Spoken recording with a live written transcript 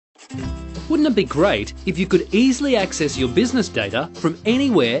Wouldn't it be great if you could easily access your business data from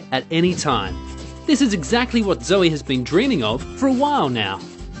anywhere at any time? This is exactly what Zoe has been dreaming of for a while now.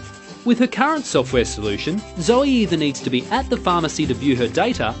 With her current software solution, Zoe either needs to be at the pharmacy to view her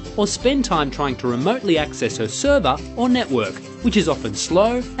data or spend time trying to remotely access her server or network, which is often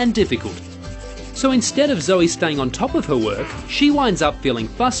slow and difficult. So instead of Zoe staying on top of her work, she winds up feeling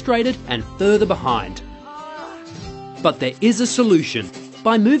frustrated and further behind. But there is a solution.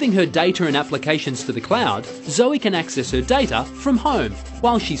 By moving her data and applications to the cloud, Zoe can access her data from home,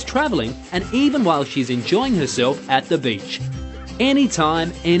 while she's travelling and even while she's enjoying herself at the beach.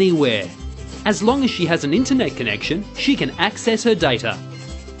 Anytime, anywhere. As long as she has an internet connection, she can access her data.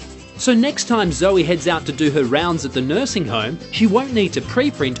 So next time Zoe heads out to do her rounds at the nursing home, she won't need to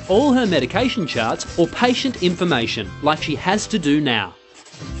pre-print all her medication charts or patient information like she has to do now.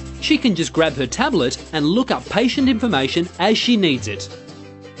 She can just grab her tablet and look up patient information as she needs it.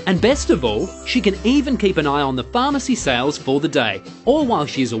 And best of all, she can even keep an eye on the pharmacy sales for the day, all while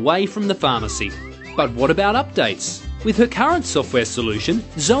she's away from the pharmacy. But what about updates? With her current software solution,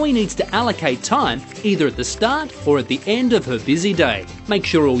 Zoe needs to allocate time either at the start or at the end of her busy day. Make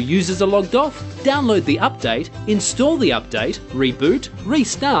sure all users are logged off, download the update, install the update, reboot,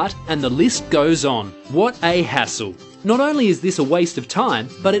 restart, and the list goes on. What a hassle! Not only is this a waste of time,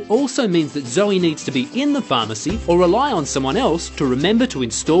 but it also means that Zoe needs to be in the pharmacy or rely on someone else to remember to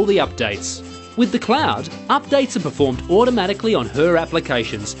install the updates. With the cloud, updates are performed automatically on her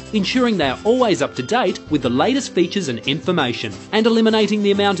applications, ensuring they are always up to date with the latest features and information, and eliminating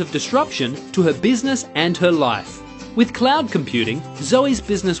the amount of disruption to her business and her life. With cloud computing, Zoe's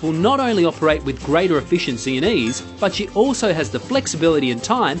business will not only operate with greater efficiency and ease, but she also has the flexibility and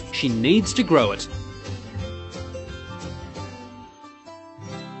time she needs to grow it.